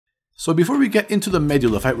So before we get into the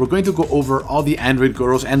Medulla fight, we're going to go over all the android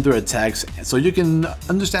girls and their attacks so you can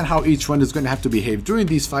understand how each one is going to have to behave during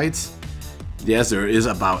these fights. Yes, there is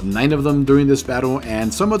about 9 of them during this battle,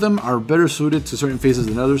 and some of them are better suited to certain phases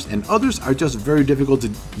than others, and others are just very difficult to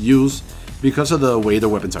use because of the way their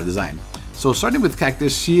weapons are designed. So starting with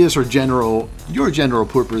Cactus, she is your general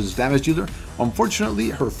purpose damage dealer. Unfortunately,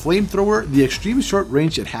 her flamethrower, the extreme short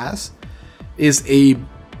range it has,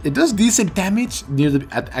 it does decent damage near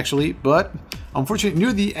the but unfortunately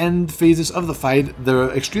near the end phases of the fight, the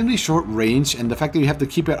extremely short range and the fact that you have to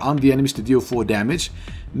keep it on the enemies to deal full damage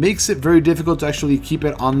makes it very difficult to actually keep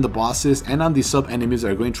it on the bosses and on the sub enemies that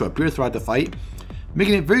are going to appear throughout the fight,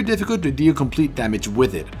 making it very difficult to deal complete damage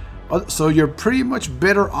with it. So you're pretty much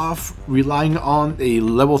better off relying on a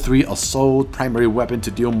level 3 assault primary weapon to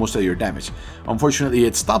deal most of your damage. Unfortunately,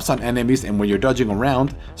 it stops on enemies, and when you're dodging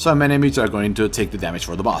around, some enemies are going to take the damage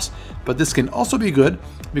for the boss. But this can also be good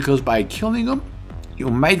because by killing them, you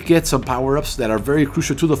might get some power-ups that are very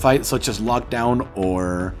crucial to the fight, such as lockdown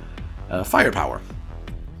or firepower.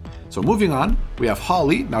 So moving on, we have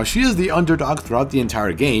Holly. Now she is the underdog throughout the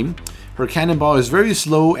entire game. Her cannonball is very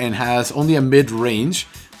slow and has only a mid-range,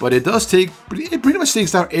 but it pretty much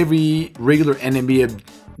takes out every regular enemy it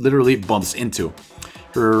literally bumps into.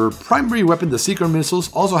 Her primary weapon, the seeker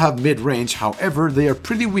missiles, also have mid-range, however they are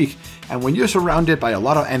pretty weak, and when you're surrounded by a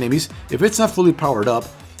lot of enemies, if it's not fully powered up,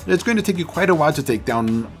 it's going to take you quite a while to take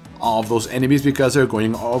down all of those enemies because they're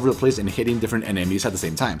going all over the place and hitting different enemies at the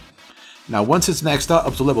same time. Now once it's maxed out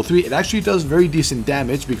up to level 3, it actually does very decent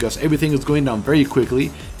damage because everything is going down very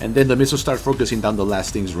quickly, and then the missiles start focusing down the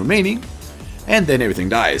last things remaining, and then everything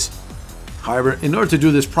dies. However, in order to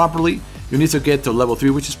do this properly, you need to get to level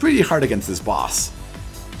 3, which is pretty hard against this boss.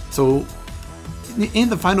 So in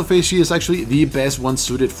the final phase, she is actually the best one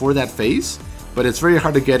suited for that phase, but it's very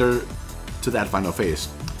hard to get her to that final phase.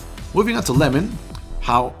 Moving on to Lemon,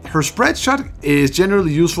 her spread shot is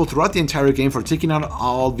generally useful throughout the entire game for taking out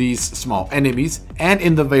all these small enemies and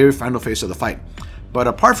in the very final phase of the fight. But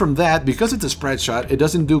apart from that, because it's a spread shot, it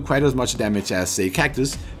doesn't do quite as much damage as, say,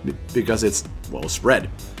 Cactus, because it's, well, spread.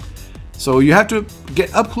 So you have to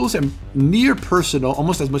get up close and near personal,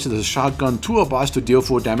 almost as much as a shotgun, to a boss to deal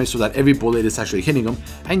full damage so that every bullet is actually hitting them,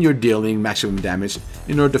 and you're dealing maximum damage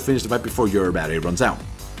in order to finish the fight before your battery runs out.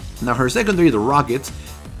 Now her secondary, the rockets,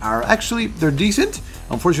 they're decent.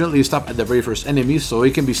 Unfortunately, you stop at the very first enemy, so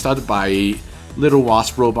it can be stunned by little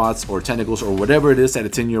wasp robots or tentacles or whatever it is that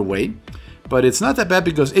it's in your way. But it's not that bad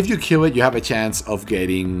because if you kill it, you have a chance of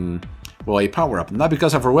getting, well, a power-up. Not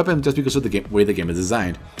because of her weapon, just because of the way the game is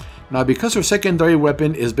designed. Now, because her secondary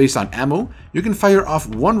weapon is based on ammo, you can fire off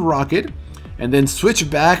one rocket and then switch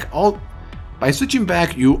back. By switching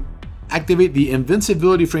back, you activate the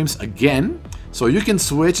invincibility frames again. So you can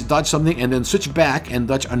switch, dodge something, and then switch back and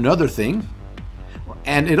dodge another thing.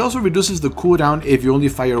 And it also reduces the cooldown if you only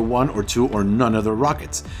fire 1 or 2 or none of the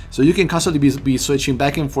rockets. So you can constantly be switching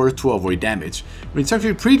back and forth to avoid damage. It's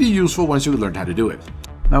actually pretty useful once you learn how to do it.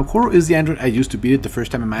 Now Coral is the android I used to beat it the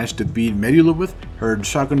first time I managed to beat Medulla with. Her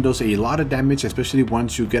shotgun does a lot of damage, especially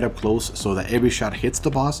once you get up close so that every shot hits the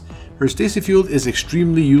boss. Her Stacy Field is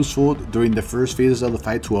extremely useful during the first phases of the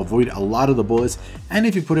fight to avoid a lot of the bullets, and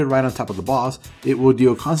if you put it right on top of the boss, it will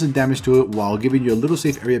deal constant damage to it while giving you a little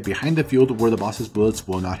safe area behind the field where the boss's bullets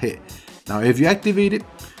will not hit. Now if you activate it,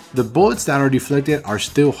 the bullets that are deflected are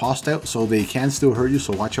still hostile, so they can still hurt you,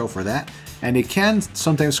 so watch out for that. And it can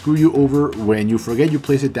sometimes screw you over when you forget you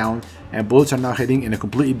place it down and bullets are now heading in a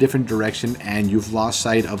completely different direction and you've lost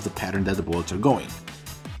sight of the pattern that the bullets are going.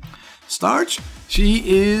 Starch, she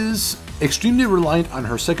is extremely reliant on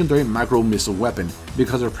her secondary micro missile weapon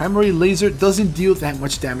because her primary laser doesn't deal that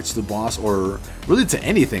much damage to the boss or really to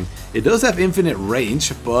anything. It does have infinite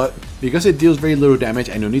range, but because it deals very little damage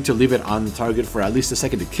and you'll need to leave it on the target for at least a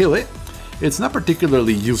second to kill it, it's not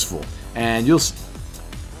particularly useful. And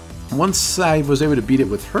once I was able to beat it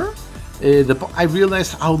with her, I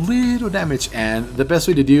realized how little damage, and the best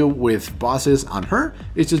way to deal with bosses on her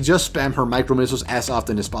is to just spam her micro missiles as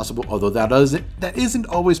often as possible, although that isn't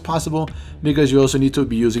always possible because you also need to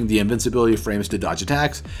be using the invincibility frames to dodge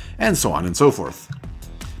attacks, and so on and so forth.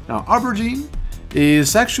 Now Aubergine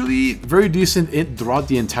is actually very decent throughout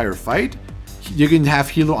the entire fight. You can have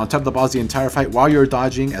Hilo on top of the boss the entire fight while you're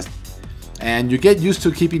dodging, and you get used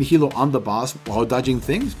to keeping Hilo on the boss while dodging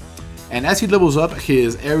things. And as he levels up,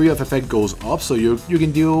 his area of effect goes up, so you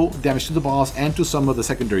can deal damage to the boss and to some of the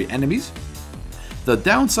secondary enemies. The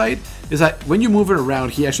downside is that when you move it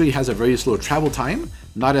around, he actually has a very slow travel time.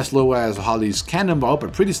 Not as slow as Holly's cannonball,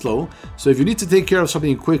 but pretty slow. So if you need to take care of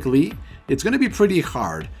something quickly, it's going to be pretty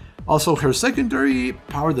hard. Also, her secondary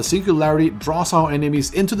power, the Singularity, draws all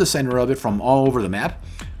enemies into the center of it from all over the map,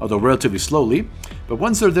 although relatively slowly. But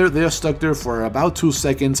once they're there, they're stuck there for about 2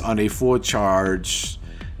 seconds on a full charge,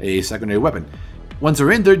 a secondary weapon. Once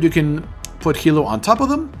they're in there, you can put Hilo on top of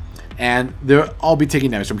them, and they'll all be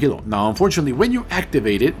taking damage from Hilo. Now, unfortunately, when you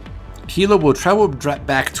activate it, Hilo will travel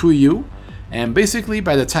back to you, and basically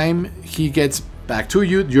by the time he gets back to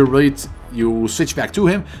you, you switch back to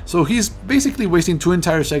him, so he's basically wasting 2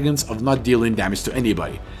 entire seconds of not dealing damage to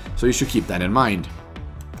anybody. So you should keep that in mind.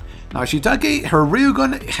 Now, Shiitake, her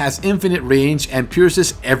railgun has infinite range and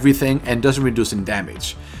pierces everything and doesn't reduce in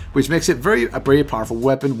damage, which makes it a very powerful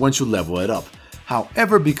weapon once you level it up.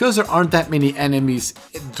 However, because there aren't that many enemies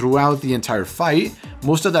throughout the entire fight,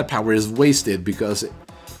 most of that power is wasted because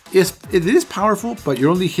it is powerful, but you're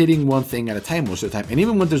only hitting one thing at a time most of the time. And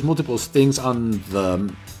even when there's multiple things on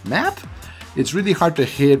the map, it's really hard to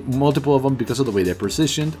hit multiple of them because of the way they're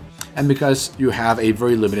positioned and because you have a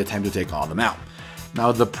very limited time to take all of them out.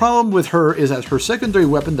 Now, the problem with her is that her secondary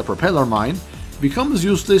weapon, the propeller mine, becomes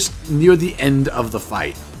useless near the end of the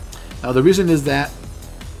fight. Now, the reason is that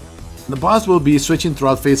the boss will be switching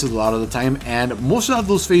throughout phases a lot of the time, and most of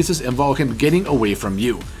those phases involve him getting away from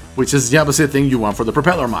you, which is the opposite thing you want for the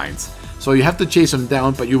propeller mines. So you have to chase them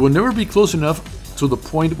down, but you will never be close enough to the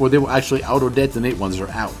point where they will actually auto-detonate once they're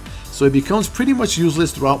out. So it becomes pretty much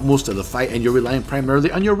useless throughout most of the fight, and you're relying primarily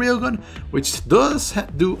on your railgun, which does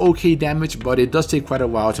do okay damage, but it does take quite a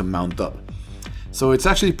while to mount up. So it's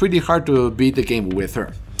actually pretty hard to beat the game with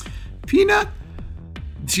her. Peanut,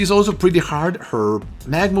 she's also pretty hard. Her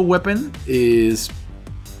magma weapon is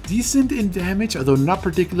decent in damage, although not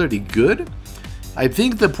particularly good. I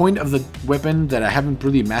think the point of the weapon that I haven't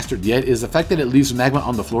really mastered yet is the fact that it leaves magma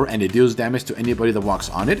on the floor and it deals damage to anybody that walks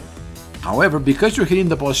on it. However, because you're hitting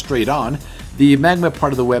the boss straight on, the magma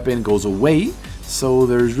part of the weapon goes away, so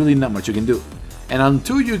there's really not much you can do. And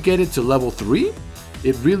until you get it to level 3,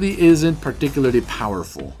 it really isn't particularly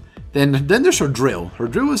powerful. Then there's her drill. Her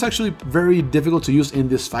drill is actually very difficult to use in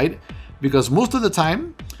this fight because most of the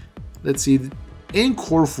time, let's see, in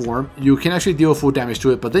core form, you can actually deal full damage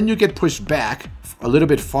to it, but then you get pushed back a little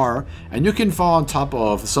bit far, and you can fall on top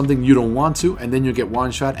of something you don't want to, and then you get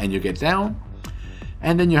one shot and you get down,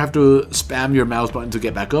 and then you have to spam your mouse button to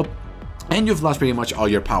get back up, and you've lost pretty much all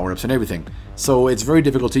your power-ups and everything. So it's very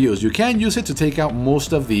difficult to use. You can use it to take out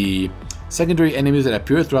most of the secondary enemies that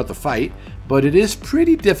appear throughout the fight, but it is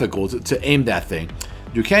pretty difficult to aim that thing.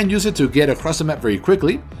 You can use it to get across the map very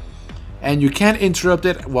quickly, and you can interrupt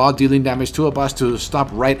it while dealing damage to a boss to stop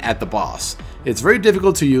right at the boss. It's very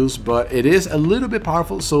difficult to use, but it is a little bit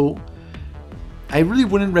powerful, so I really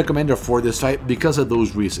wouldn't recommend her for this fight because of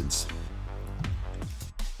those reasons.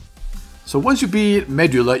 So once you beat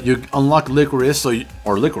Medulla, you unlock Licorice,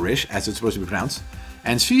 or Licorice as it's supposed to be pronounced,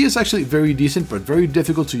 and she is actually very decent but very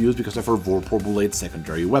difficult to use because of her Vorpal Blade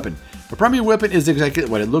secondary weapon. Her primary weapon is exactly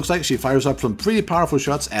what it looks like. She fires up some pretty powerful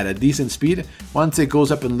shots at a decent speed. Once it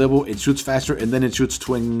goes up in level, it shoots faster and then it shoots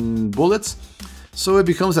twin bullets, so it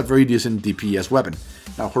becomes a very decent DPS weapon.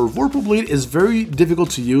 Now, her Vorpal Blade is very difficult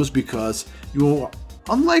to use because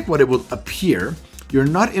unlike what it will appear, you're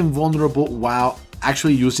not invulnerable while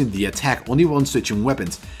actually using the attack, only when switching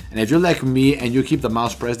weapons. And if you're like me and you keep the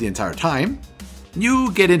mouse pressed the entire time,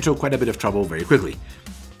 you get into quite a bit of trouble very quickly.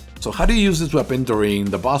 So how do you use this weapon during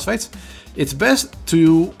the boss fights? It's best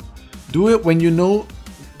to do it when you know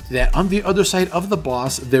that on the other side of the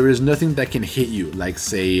boss there is nothing that can hit you, like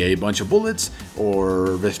say a bunch of bullets or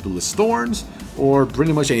Vespulus thorns or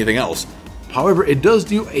pretty much anything else. However, it does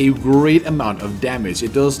do a great amount of damage.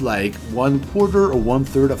 It does like 1/4 or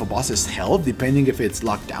 1/3 of a boss's health, depending if it's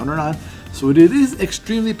locked down or not. So it is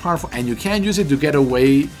extremely powerful, and you can use it to get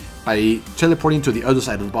away by teleporting to the other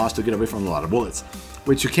side of the boss to get away from a lot of bullets,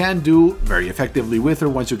 which you can do very effectively with her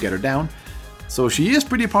once you get her down. So she is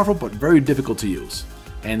pretty powerful, but very difficult to use.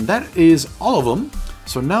 And that is all of them.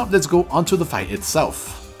 So now let's go on to the fight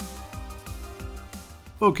itself.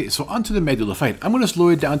 Okay, so onto the Medulla fight. I'm going to slow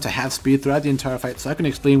it down to half speed throughout the entire fight so I can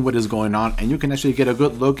explain what is going on and you can actually get a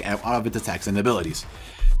good look at all of its attacks and abilities.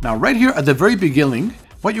 Now right here at the very beginning,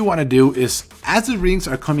 what you want to do is, as the rings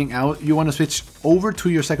are coming out, you want to switch over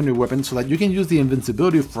to your secondary weapon so that you can use the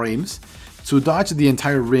invincibility frames to dodge the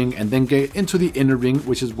entire ring and then get into the inner ring,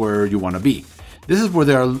 which is where you want to be. This is where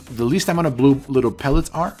there are the least amount of blue little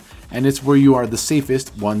pellets are, and it's where you are the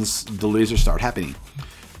safest once the lasers start happening.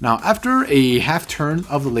 Now, after a half turn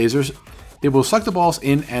of the lasers, it will suck the balls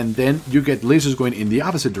in and then you get lasers going in the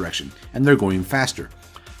opposite direction, and they're going faster.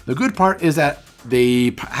 The good part is that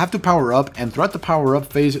they have to power up, and throughout the power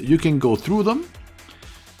up phase, you can go through them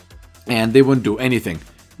and they won't do anything.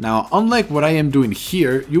 Now, unlike what I am doing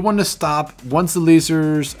here, you want to stop once the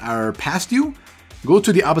lasers are past you, go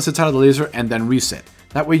to the opposite side of the laser and then reset.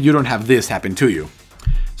 That way you don't have this happen to you.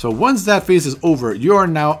 So once that phase is over, you are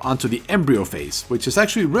now onto the embryo phase, which is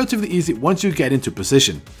actually relatively easy once you get into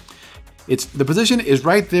position. The position is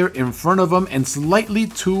right there in front of him and slightly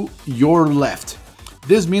to your left.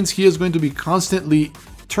 This means he is going to be constantly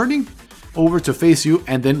turning over to face you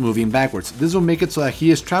and then moving backwards. This will make it so that he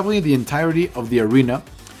is traveling the entirety of the arena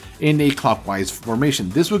in a clockwise formation.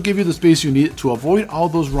 This will give you the space you need to avoid all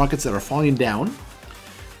those rockets that are falling down.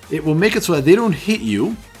 It will make it so that they don't hit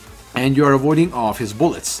you and you're avoiding all of his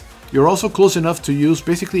bullets. You're also close enough to use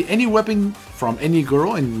basically any weapon from any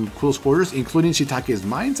girl in close quarters, including Shitake's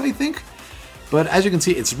mines, I think. But as you can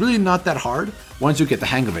see, it's really not that hard once you get the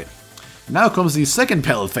hang of it. Now comes the second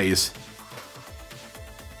pellet phase.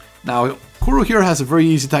 Now, Kuro here has a very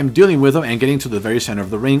easy time dealing with them and getting to the very center of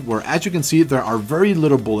the ring, where as you can see there are very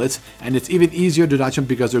little bullets and it's even easier to dodge them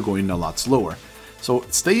because they're going a lot slower. So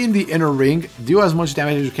stay in the inner ring, do as much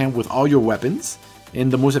damage as you can with all your weapons in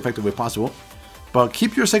the most effective way possible, but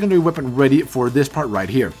keep your secondary weapon ready for this part right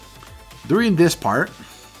here. During this part,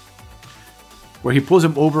 where he pulls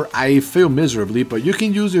him over, I fail miserably, but you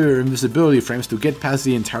can use your invisibility frames to get past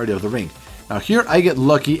the entirety of the ring. Now here I get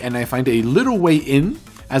lucky and I find a little way in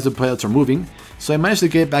as the pellets are moving, so I managed to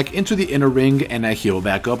get back into the inner ring and I heal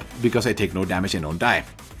back up because I take no damage and don't die.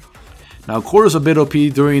 Now Kuro's a bit OP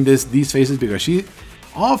during these phases because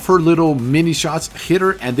all of her little mini shots hit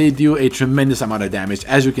her and they deal a tremendous amount of damage,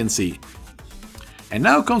 as you can see. And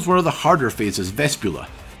now comes one of the harder phases, Vespula.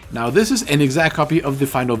 Now this is an exact copy of the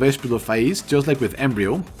final Vespula phase, just like with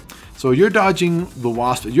Embryo. So you're dodging the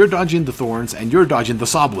wasp, you're dodging the thorns, and you're dodging the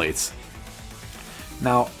saw blades.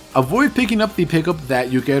 Now, avoid picking up the pickup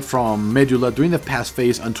that you get from Medulla during the past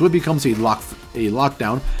phase until it becomes a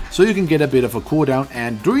lockdown, so you can get a bit of a cooldown,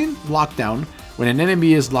 and during lockdown, when an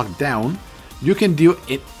enemy is locked down, you can deal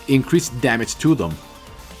increased damage to them.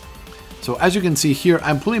 So as you can see here,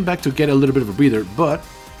 I'm pulling back to get a little bit of a breather, but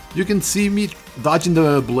you can see me dodging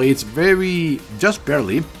the blades just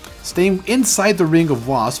barely, staying inside the ring of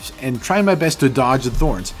wasps and trying my best to dodge the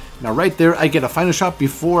thorns. Now right there, I get a final shot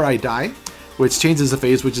before I die, which changes the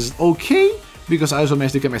phase, which is okay because I also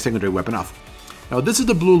managed to get my secondary weapon off. Now this is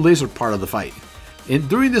the blue laser part of the fight.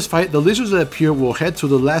 During this fight, the lasers that appear will head to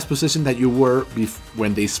the last position that you were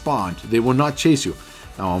when they spawned. They will not chase you.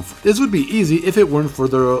 Now this would be easy if it weren't for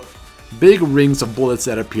the big rings of bullets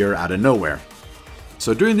that appear out of nowhere.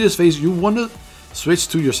 So during this phase, you want to switch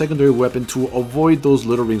to your secondary weapon to avoid those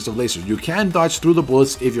little rings of lasers. You can dodge through the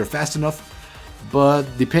bullets if you're fast enough, but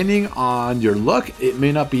depending on your luck, it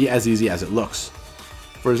may not be as easy as it looks.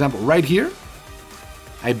 For example, right here,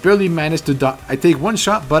 I barely managed to dodge. I take one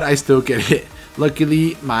shot, but I still get hit.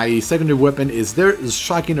 Luckily, my secondary weapon is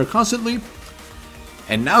shocking her constantly.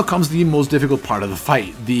 And now comes the most difficult part of the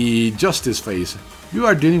fight, the justice phase. You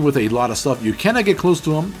are dealing with a lot of stuff. You cannot get close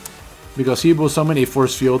to him because he will summon a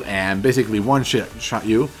force field and basically one-shot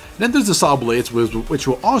you. Then there's the saw blades, which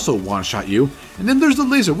will also one-shot you. And then there's the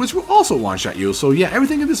laser, which will also one-shot you. So yeah,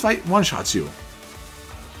 everything in this fight one-shots you.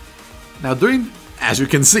 Now as you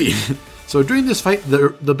can see, so during this fight,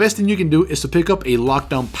 the best thing you can do is to pick up a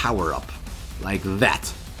lockdown power-up. Like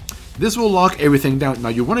that. This will lock everything down. Now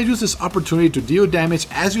you want to use this opportunity to deal damage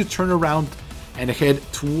as you turn around and head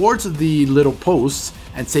towards the little posts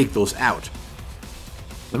and take those out.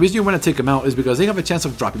 The reason you want to take them out is because they have a chance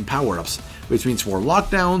of dropping power-ups, which means more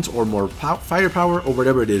lockdowns or more firepower or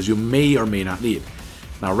whatever it is you may or may not need.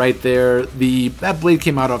 Now right there, that blade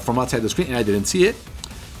came out from outside the screen and I didn't see it.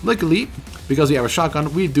 Luckily, because we have a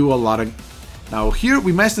shotgun, we do a lot of... Now here,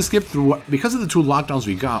 we managed to skip through, because of the 2 lockdowns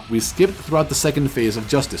we skipped throughout the second phase of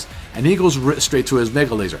Justice, and he goes straight to his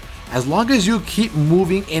Mega Laser. As long as you keep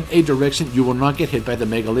moving in a direction, you will not get hit by the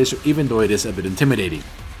Mega Laser, even though it is a bit intimidating.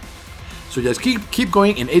 So just keep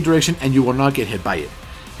going in a direction and you will not get hit by it.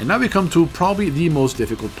 And now we come to probably the most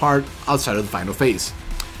difficult part outside of the final phase.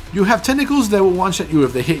 You have tentacles that will one-shot you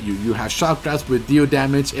if they hit you. You have shock traps with deal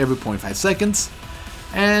damage every 0.5 seconds.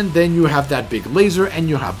 And then you have that big laser and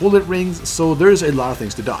you have bullet rings, so there's a lot of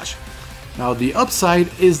things to dodge. Now the upside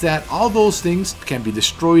is that all those things can be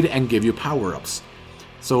destroyed and give you power-ups.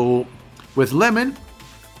 So with Lemon,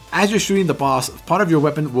 as you're shooting the boss, part of your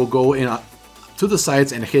weapon will go in to the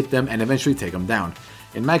sides and hit them and eventually take them down.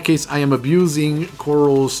 In my case, I am abusing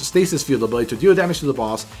Kuro's stasis field ability to deal damage to the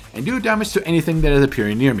boss and deal damage to anything that is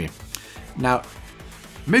appearing near me. Now,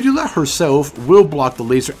 Medulla herself will block the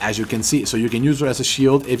laser, as you can see, so you can use her as a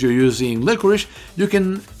shield. If you're using Licorice, you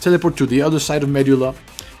can teleport to the other side of Medulla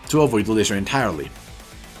to avoid the laser entirely.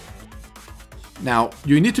 Now,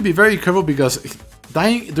 you need to be very careful because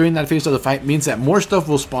Dying during that phase of the fight means that more stuff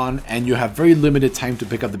will spawn and you have very limited time to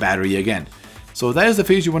pick up the battery again. So that is the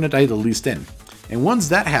phase you want to die the least in. And once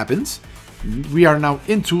that happens, we are now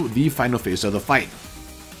into the final phase of the fight.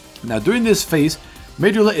 Now during this phase,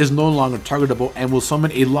 Medulla is no longer targetable and will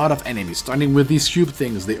summon a lot of enemies, starting with these cube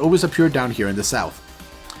things. They always appear down here in the south.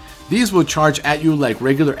 These will charge at you like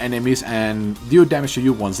regular enemies and deal damage to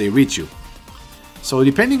you once they reach you. So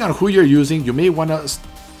depending on who you're using, you may want to,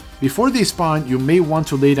 before they spawn, you may want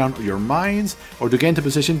to lay down your mines or to get into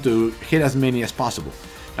position to hit as many as possible.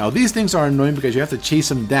 Now these things are annoying because you have to chase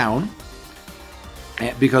them down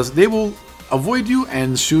because they will avoid you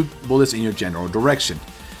and shoot bullets in your general direction.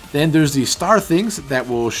 Then there's the star things that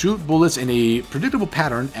will shoot bullets in a predictable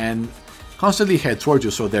pattern and constantly head towards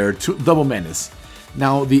you, so they're double menace.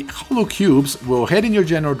 Now the hollow cubes will head in your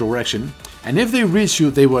general direction, and if they reach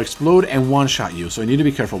you, they will explode and one-shot you, so you need to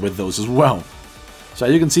be careful with those as well. So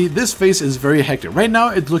as you can see, this phase is very hectic. Right now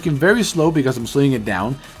it's looking very slow because I'm slowing it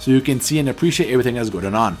down, so you can see and appreciate everything that's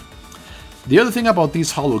going on. The other thing about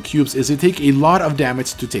these hollow cubes is they take a lot of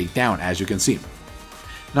damage to take down, as you can see.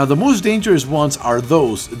 Now the most dangerous ones are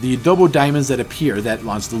those, the double diamonds that appear that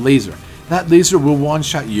launch the laser. That laser will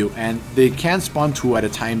one-shot you and they can spawn 2 at a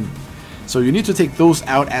time, so you need to take those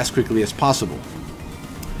out as quickly as possible.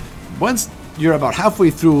 Once you're about halfway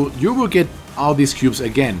through, you will get all these cubes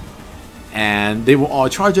again, and they will all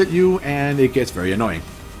charge at you and it gets very annoying.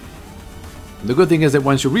 The good thing is that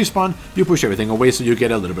once you respawn, you push everything away so you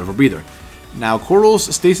get a little bit of a breather. Now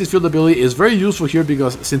Coral's stasis field ability is very useful here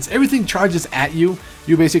because since everything charges at you,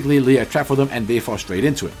 you basically lay a trap for them and they fall straight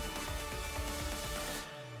into it.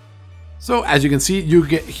 So as you can see, you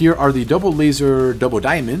get here are the double laser, double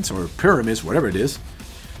diamonds, or pyramids, whatever it is.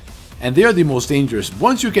 And they are the most dangerous.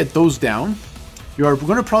 Once you get those down, you are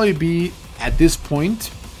going to probably be at this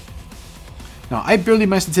point. Now I barely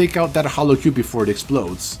managed to take out that hollow cube before it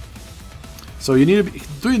explodes. So you need to be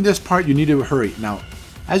doing this part, you need to hurry. Now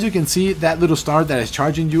as you can see, that little star that is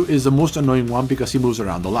charging you is the most annoying one because he moves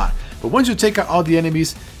around a lot. But once you take out all the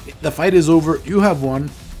enemies, the fight is over, you have won,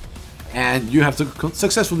 and you have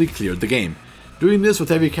successfully cleared the game. Doing this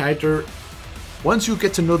with every character, once you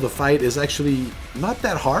get to know the fight, is actually not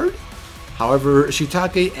that hard. However,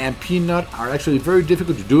 Shiitake and Peanut are actually very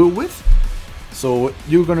difficult to do it with, so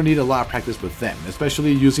you're going to need a lot of practice with them,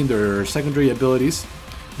 especially using their secondary abilities,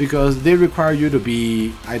 because they require you to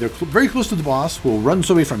be either very close to the boss who runs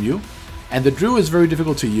away from you, and the drill is very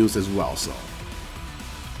difficult to use as well. So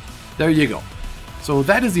there you go. So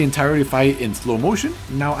that is the entirety fight in slow motion.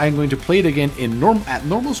 Now I'm going to play it again in at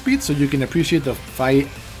normal speed so you can appreciate the fight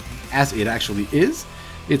as it actually is.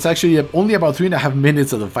 It's actually only about 3.5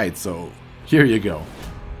 minutes of the fight, so here you go.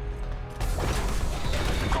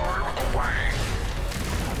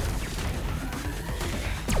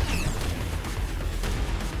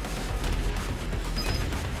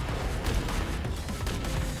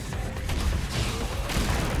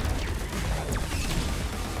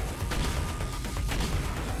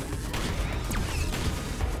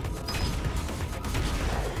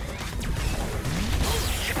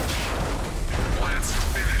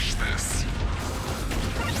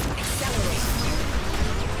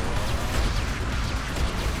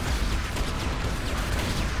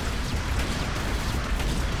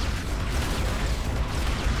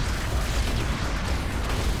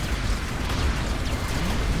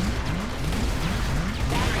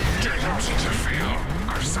 To feel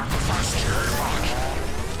our sacrifice very much.